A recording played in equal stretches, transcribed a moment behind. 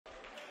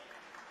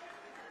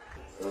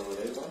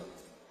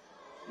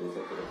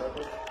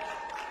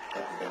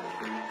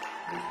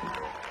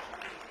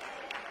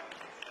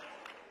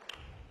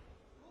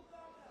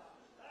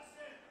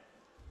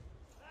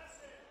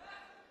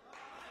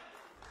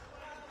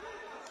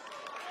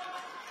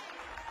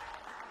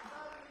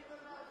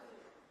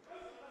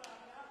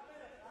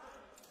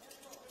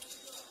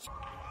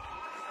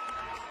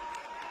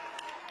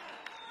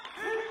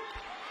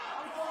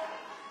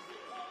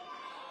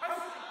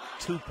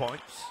2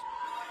 points.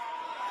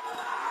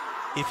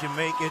 If you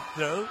make it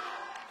through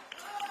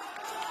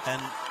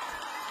and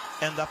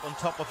end up on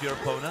top of your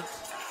opponent,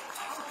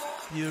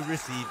 you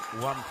receive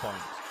 1 point.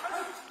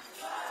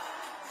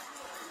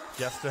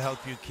 Just to help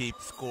you keep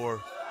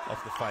score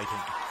of the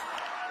fighting.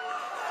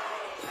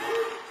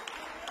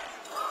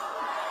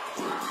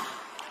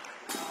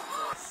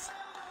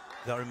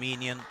 The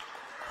Armenian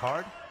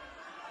hard,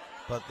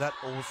 but that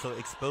also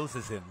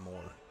exposes him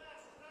more.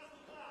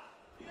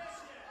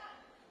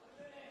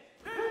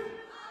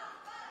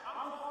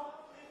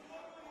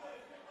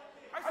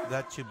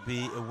 That should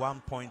be a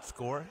 1 point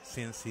score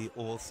since he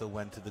also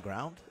went to the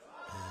ground,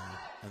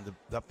 and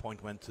that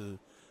point went to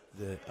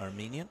the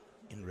Armenian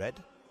in red.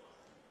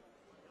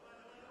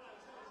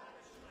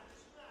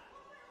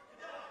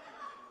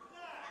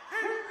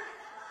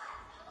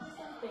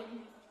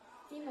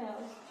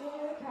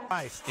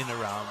 Twice in a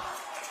round,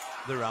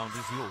 the round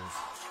is yours.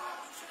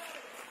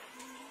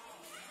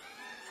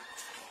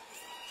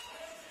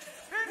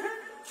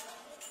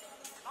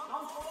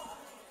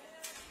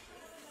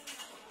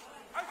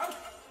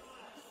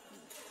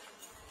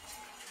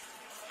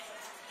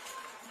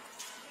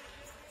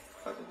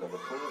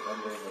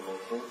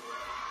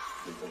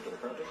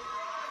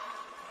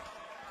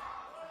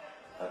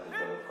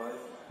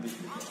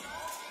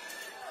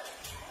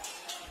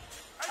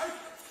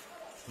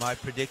 My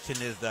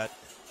prediction is that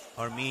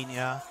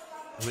Armenia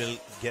will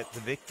get the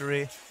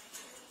victory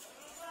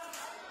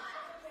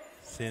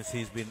since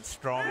he's been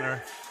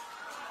stronger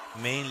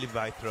mainly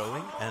by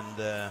throwing, and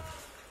the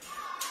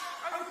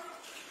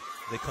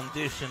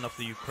condition of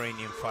the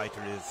Ukrainian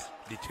fighter is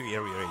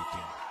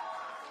deteriorating.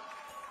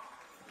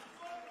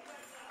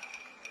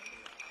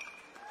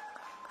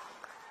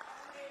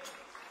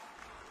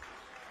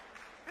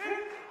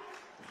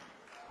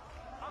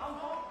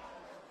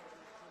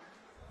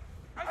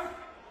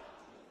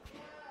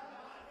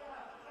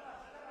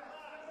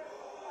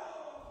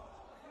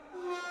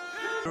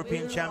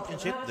 European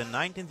Championship, the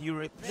 19th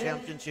Europe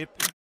Championship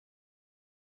in